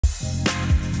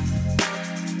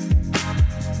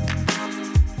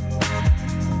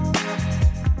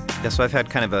Yeah, so I've had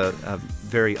kind of a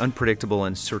very unpredictable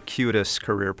and circuitous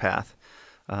career path.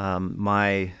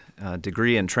 My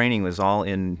degree and training was all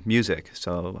in music.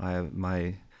 So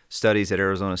my studies at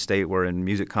Arizona State were in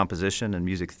music composition and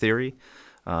music theory.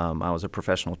 I was a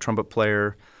professional trumpet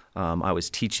player. I was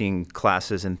teaching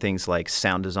classes in things like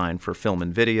sound design for film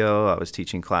and video. I was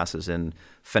teaching classes in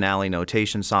finale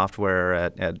notation software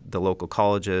at the local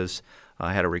colleges.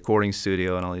 I had a recording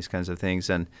studio and all these kinds of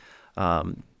things.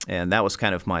 And that was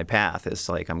kind of my path. It's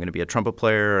like I'm going to be a trumpet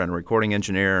player and a recording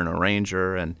engineer and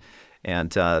arranger, and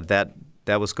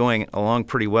that was going along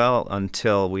pretty well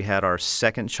until we had our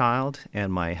second child,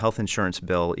 and my health insurance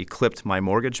bill eclipsed my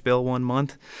mortgage bill one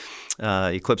month.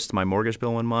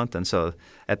 And so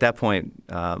at that point,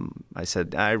 I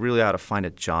said I really ought to find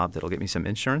a job that'll get me some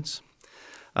insurance.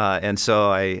 And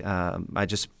so I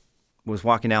just was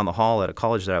walking down the hall at a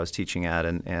college that I was teaching at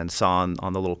and saw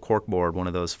on the little cork board one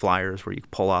of those flyers where you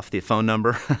pull off the phone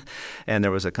number. And there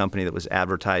was a company that was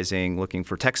advertising looking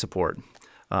for tech support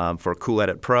for Cool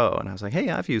Edit Pro. And I was like, hey,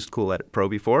 I've used Cool Edit Pro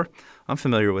before. I'm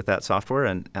familiar with that software.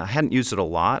 And I hadn't used it a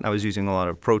lot. I was using a lot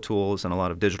of Pro Tools and a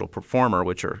lot of Digital Performer,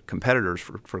 which are competitors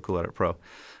for Cool Edit Pro.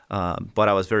 But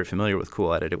I was very familiar with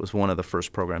Cool Edit. It was one of the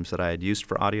first programs that I had used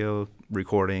for audio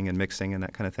recording and mixing and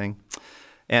that kind of thing.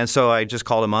 And so I just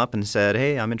called him up and said,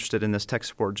 hey, I'm interested in this tech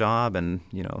support job, and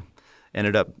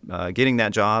ended up getting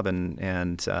that job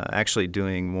and actually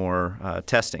doing more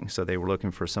testing. So they were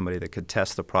looking for somebody that could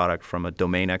test the product from a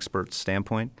domain expert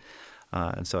standpoint.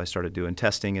 And so I started doing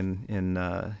testing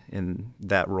in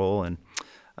that role. And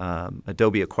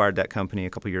Adobe acquired that company a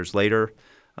couple years later.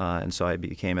 And so I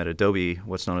became at Adobe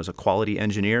what's known as a quality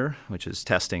engineer, which is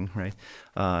testing, right?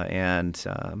 And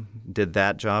did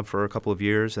that job for a couple of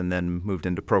years, and then moved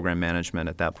into program management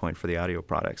at that point for the audio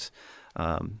products.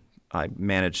 I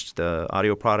managed the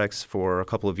audio products for a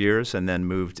couple of years, and then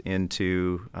moved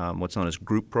into what's known as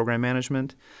group program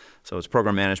management. So it's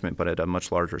program management, but at a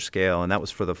much larger scale, and that was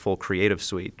for the full Creative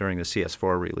Suite during the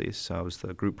CS4 release. So I was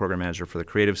the group program manager for the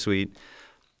Creative Suite.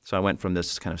 So I went from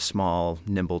this kind of small,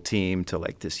 nimble team to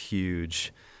like this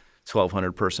huge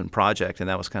 1,200-person project, and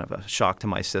that was kind of a shock to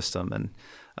my system.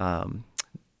 And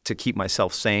to keep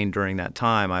myself sane during that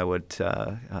time, I would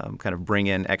kind of bring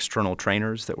in external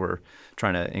trainers that were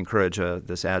trying to encourage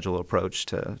this agile approach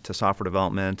to software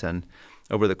development. And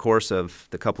over the course of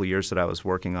the couple of years that I was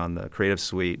working on the Creative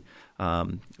Suite,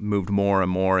 moved more and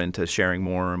more into sharing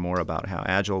more and more about how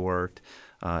agile worked.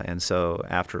 And so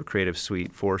after Creative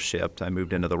Suite 4 shipped, I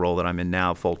moved into the role that I'm in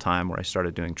now full-time, where I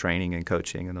started doing training and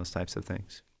coaching and those types of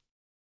things.